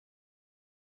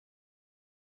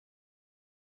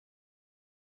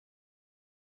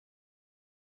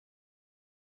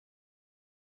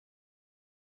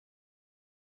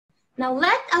Now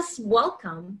let us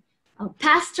welcome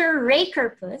Pastor Rey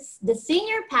Corpuz, the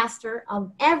senior pastor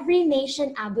of Every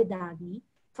Nation Abu Dhabi,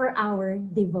 for our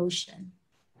devotion.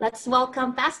 Let's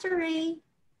welcome Pastor Rey.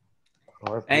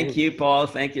 Thank you, Paul.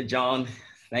 Thank you, John.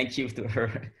 Thank you to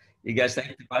her. You guys, thank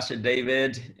you, Pastor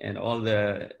David and all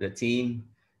the team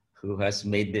who has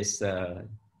made this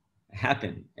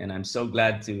happen. And I'm so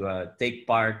glad to take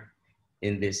part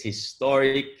in this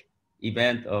historic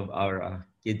event of our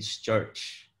kids'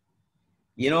 church.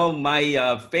 You know,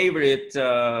 my favorite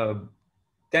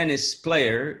tennis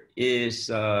player is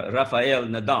Rafael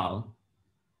Nadal,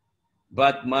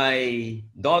 but my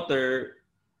daughter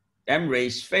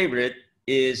Emre's favorite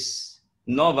is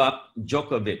Novak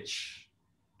Djokovic.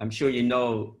 I'm sure you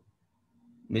know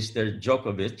Mr.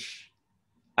 Djokovic.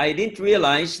 I didn't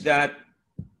realize that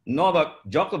Novak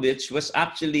Djokovic was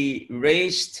actually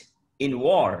raised in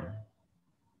war.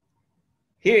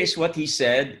 Here is what he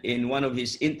said in one of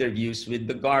his interviews with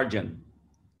The Guardian.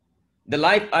 The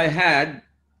life I had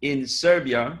in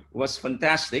Serbia was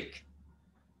fantastic,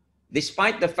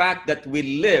 despite the fact that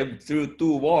we lived through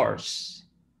 2 wars.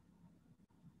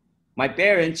 My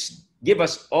parents gave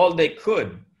us all they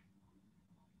could.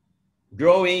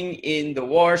 Growing in the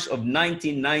wars of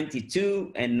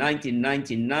 1992 and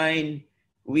 1999,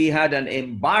 we had an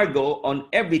embargo on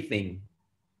everything.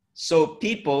 So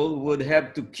people would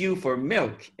have to queue for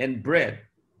milk and bread.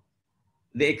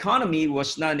 The economy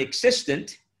was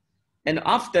non-existent, and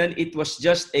often it was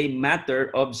just a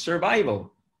matter of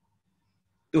survival.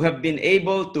 To have been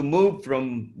able to move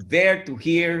from there to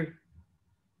here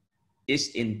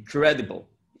is incredible.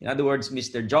 In other words,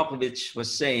 Mr. Djokovic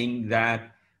was saying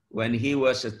that when he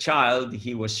was a child,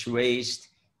 he was raised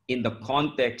in the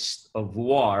context of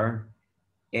war,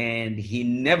 and he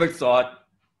never thought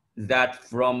that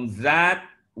from that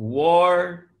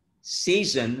war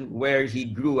season where he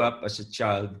grew up as a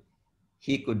child,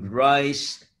 he could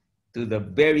rise to the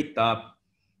very top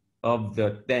of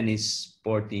the tennis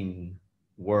sporting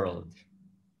world.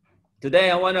 Today,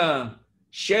 I want to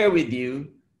share with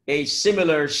you a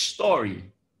similar story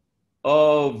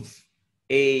of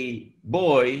a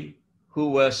boy who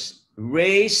was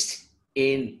raised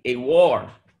in a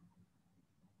war.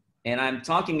 And I'm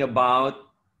talking about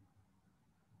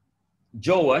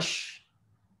Joash,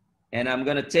 and I'm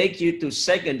going to take you to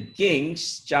 2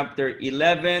 Kings chapter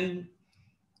 11,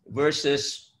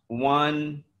 verses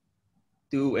 1,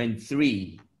 2, and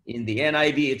 3. In the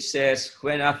NIV, it says,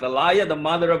 when Athaliah, the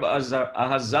mother of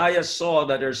Ahaziah, saw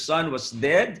that her son was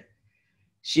dead,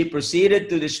 she proceeded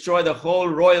to destroy the whole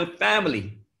royal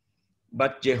family.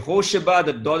 But Jehosheba,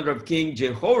 the daughter of King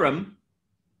Jehoram,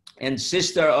 and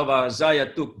sister of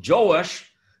Ahaziah, took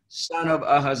Joash, son of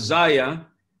Ahaziah,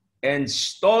 and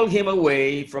stole him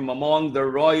away from among the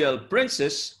royal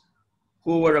princes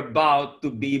who were about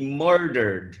to be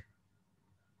murdered.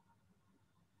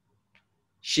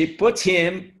 She put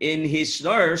him in his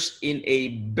nurse in a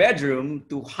bedroom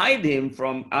to hide him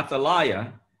from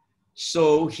Athaliah,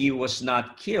 so he was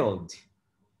not killed.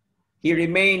 He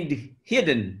remained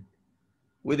hidden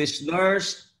with his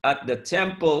nurse at the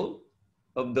temple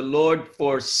of the Lord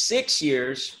for 6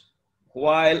 years,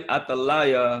 while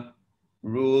Athaliah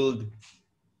ruled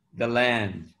the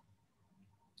land.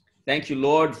 Thank you,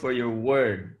 Lord, for your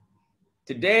word.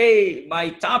 Today,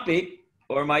 my topic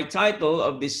or my title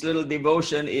of this little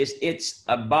devotion is It's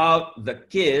About the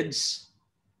Kids,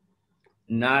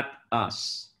 Not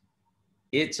Us.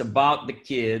 It's about the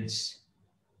kids,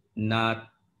 not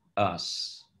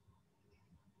us.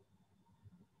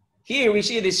 Here we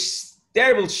see this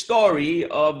terrible story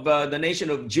of the nation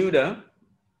of Judah.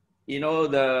 You know,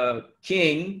 the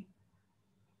king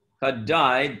had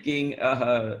died, King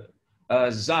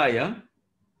Ahaziah.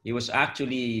 He was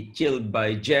actually killed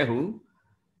by Jehu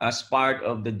as part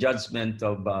of the judgment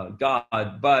of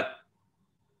God. But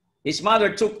his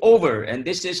mother took over, and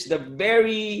this is the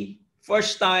very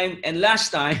first time and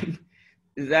last time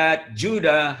that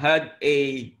Judah had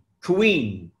a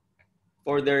queen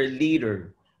for their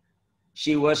leader.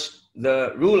 She was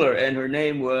the ruler, and her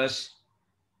name was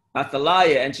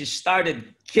Athaliah, and she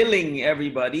started killing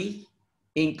everybody,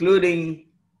 including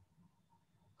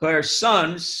her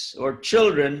sons or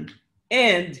children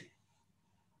and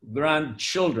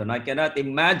grandchildren. I cannot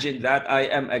imagine that. I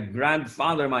am a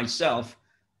grandfather myself.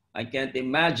 I can't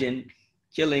imagine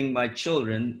killing my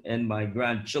children and my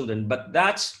grandchildren, but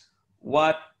that's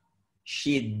what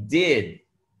she did,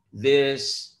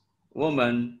 this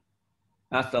woman,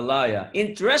 Athaliah.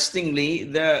 Interestingly,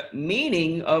 the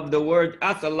meaning of the word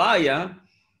Athaliah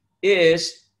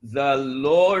is the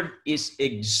Lord is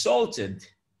exalted.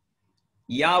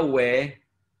 Yahweh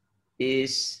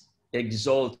is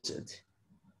exalted.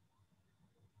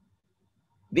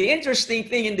 The interesting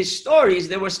thing in this story is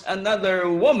there was another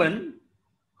woman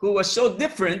who was so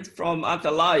different from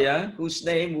Athaliah, whose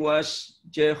name was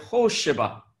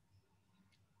Jehosheba.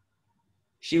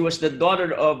 She was the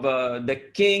daughter of the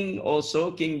king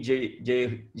also, King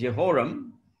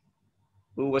Jehoram,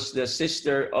 who was the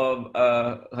sister of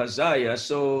Hazael.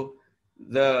 So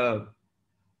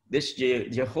this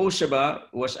Jehosheba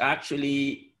was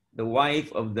actually the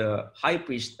wife of the high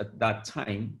priest at that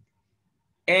time.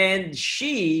 And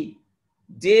she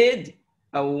did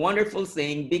a wonderful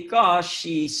thing because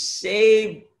she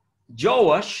saved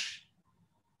Joash,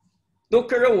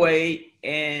 took her away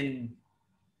and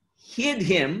hid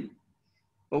him,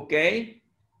 okay?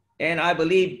 And I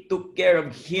believe took care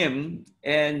of him.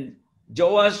 And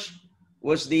Joash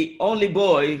was the only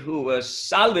boy who was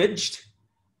salvaged,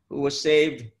 who was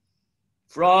saved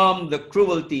from the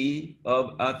cruelty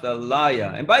of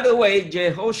Athaliah. And by the way,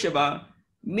 Jehosheba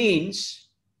means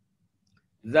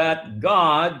that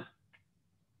God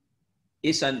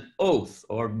is an oath,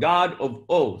 or God of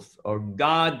oath, or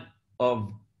God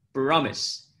of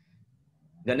promise.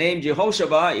 The name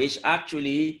Jehosheba is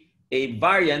actually a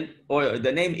variant, or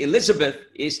the name Elizabeth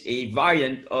is a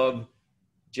variant of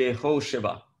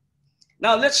Jehosheba.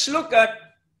 Now let's look at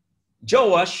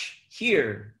Joash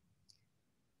here.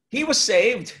 He was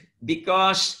saved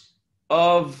because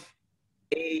of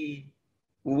a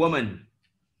woman,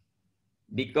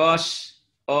 because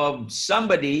of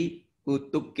somebody who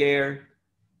took care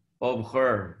of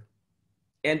her.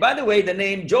 And by the way, the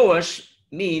name Joash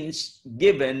means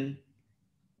given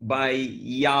by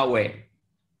Yahweh.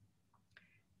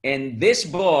 And this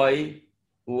boy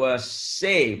was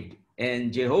saved,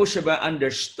 and Jehosheba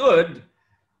understood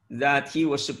that he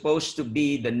was supposed to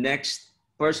be the next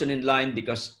person in line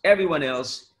because everyone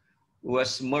else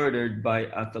was murdered by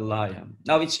Athaliah.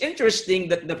 Now it's interesting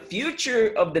that the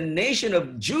future of the nation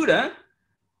of Judah,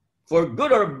 for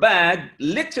good or bad,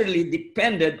 literally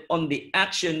depended on the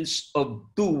actions of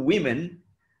two women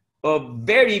of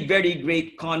very, very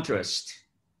great contrast,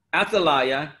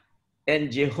 Athaliah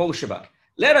and Jehosheba.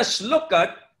 Let us look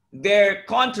at their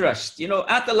contrast. You know,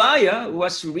 Athaliah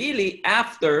was really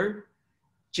after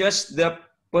just the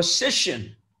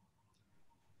position.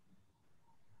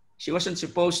 She wasn't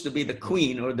supposed to be the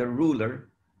queen or the ruler,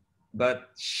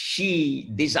 but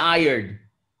she desired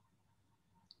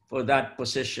for that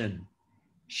position.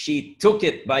 She took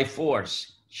it by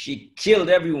force. She killed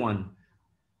everyone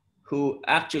who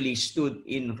actually stood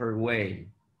in her way.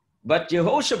 But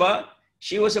Jehosheba,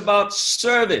 she was about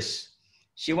service.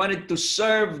 She wanted to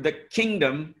serve the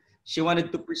kingdom. She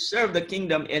wanted to preserve the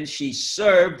kingdom, and she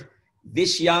served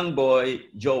this young boy,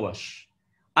 Joash.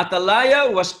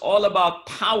 Athaliah was all about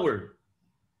power.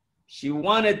 She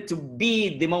wanted to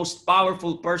be the most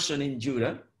powerful person in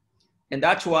Judah, and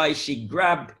that's why she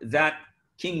grabbed that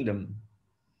kingdom.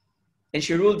 And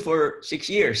she ruled for 6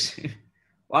 years.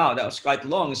 Wow, that was quite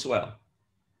long as well.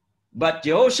 But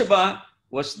Jehosheba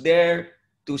was there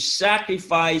to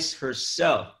sacrifice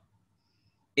herself.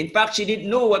 In fact, she didn't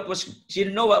know what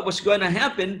was going to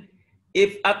happen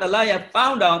if Athaliah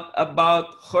found out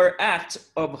about her act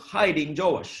of hiding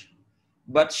Joash.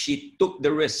 But she took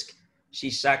the risk. She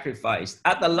sacrificed.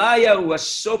 Athaliah was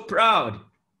so proud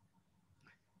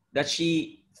that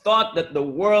she thought that the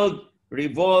world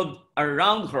revolved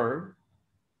around her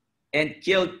and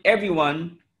killed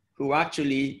everyone who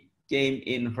actually came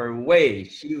in her way.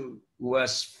 She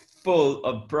was full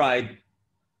of pride,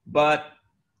 but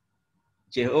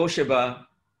Jehosheba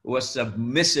was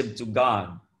submissive to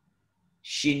God.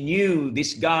 She knew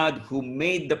this God who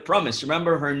made the promise.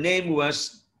 Remember, her name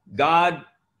was God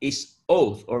is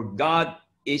oath, or God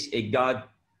is a God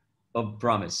of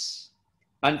promise.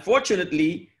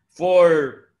 Unfortunately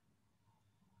for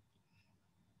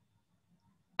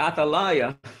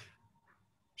Athaliah,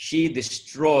 she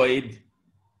destroyed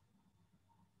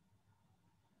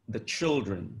the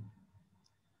children.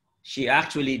 She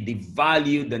actually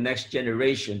devalued the next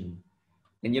generation.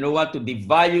 And you know what? To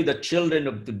devalue the children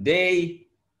of today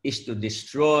is to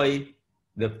destroy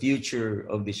the future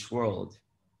of this world.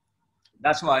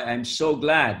 That's why I'm so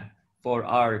glad for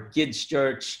our kids'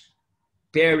 church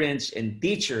parents and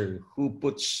teachers who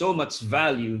put so much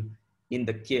value in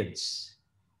the kids.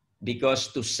 Because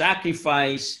to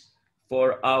sacrifice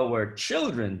for our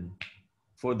children,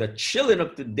 for the children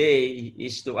of today,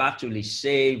 is to actually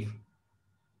save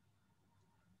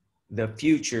the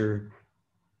future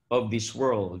of this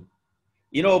world.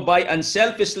 You know, by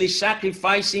unselfishly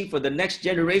sacrificing for the next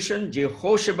generation,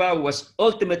 Jehosheba was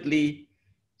ultimately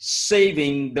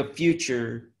saving the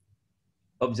future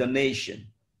of the nation.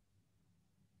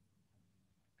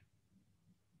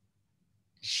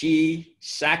 she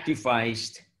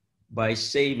sacrificed by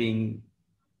saving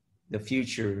the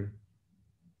future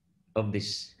of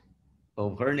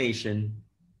her nation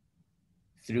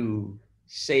through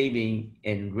saving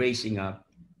and raising up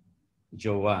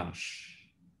Joash.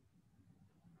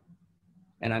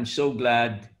 And I'm so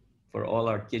glad for all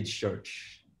our kids'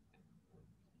 church,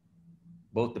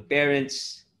 both the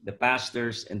parents, the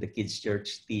pastors, and the kids'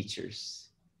 church teachers.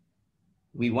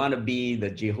 We want to be the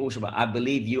Jehoshaphat. I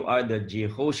believe you are the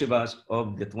Jehoshaphat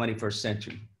of the 21st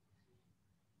century.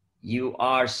 You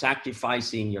are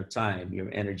sacrificing your time, your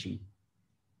energy.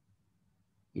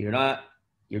 You're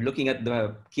looking at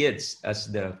the kids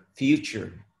as the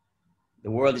future.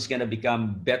 The world is going to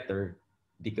become better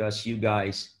because you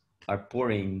guys are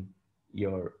pouring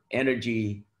your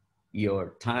energy,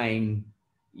 your time,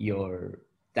 your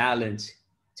talents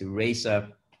to raise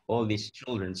up all these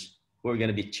children who are going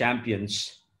to be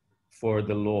champions for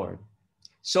the Lord.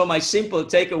 So my simple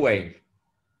takeaway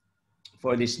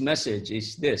for this message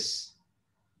is this: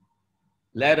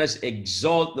 let us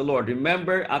exalt the Lord.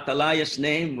 Remember, Athaliah's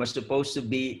name was supposed to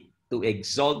be to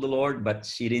exalt the Lord, but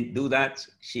she didn't do that.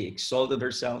 She exalted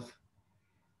herself.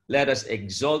 Let us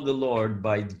exalt the Lord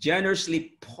by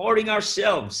generously pouring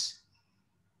ourselves.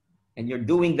 And you're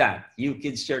doing that, you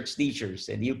kids' church teachers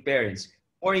and you parents,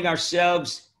 pouring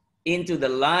ourselves into the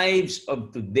lives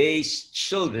of today's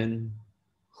children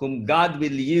whom God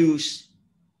will use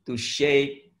to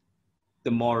shape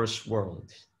tomorrow's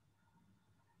world.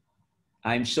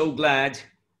 I'm so glad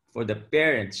for the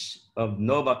parents of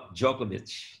Novak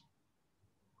Djokovic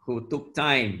who took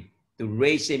time to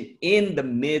raise him in the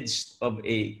midst of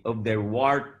their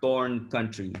war-torn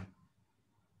country.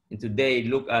 And today,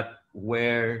 look at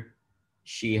where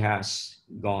she has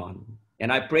gone.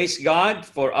 And I praise God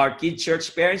for our kid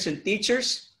church parents and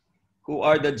teachers who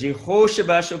are the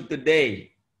Jehoshaphat of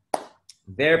today.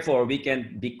 Therefore, we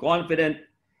can be confident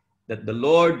that the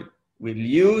Lord will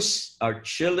use our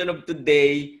children of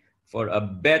today for a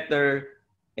better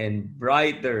and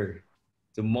brighter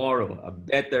tomorrow, a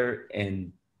better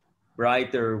and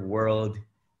brighter world,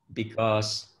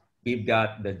 because we've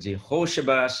got the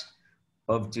Jehoshaphat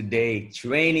of today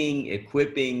training,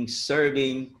 equipping,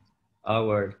 serving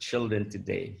our children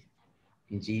today.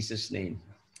 In Jesus' name,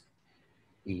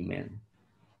 amen.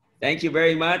 Thank you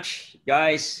very much,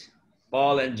 guys,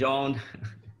 Paul and John.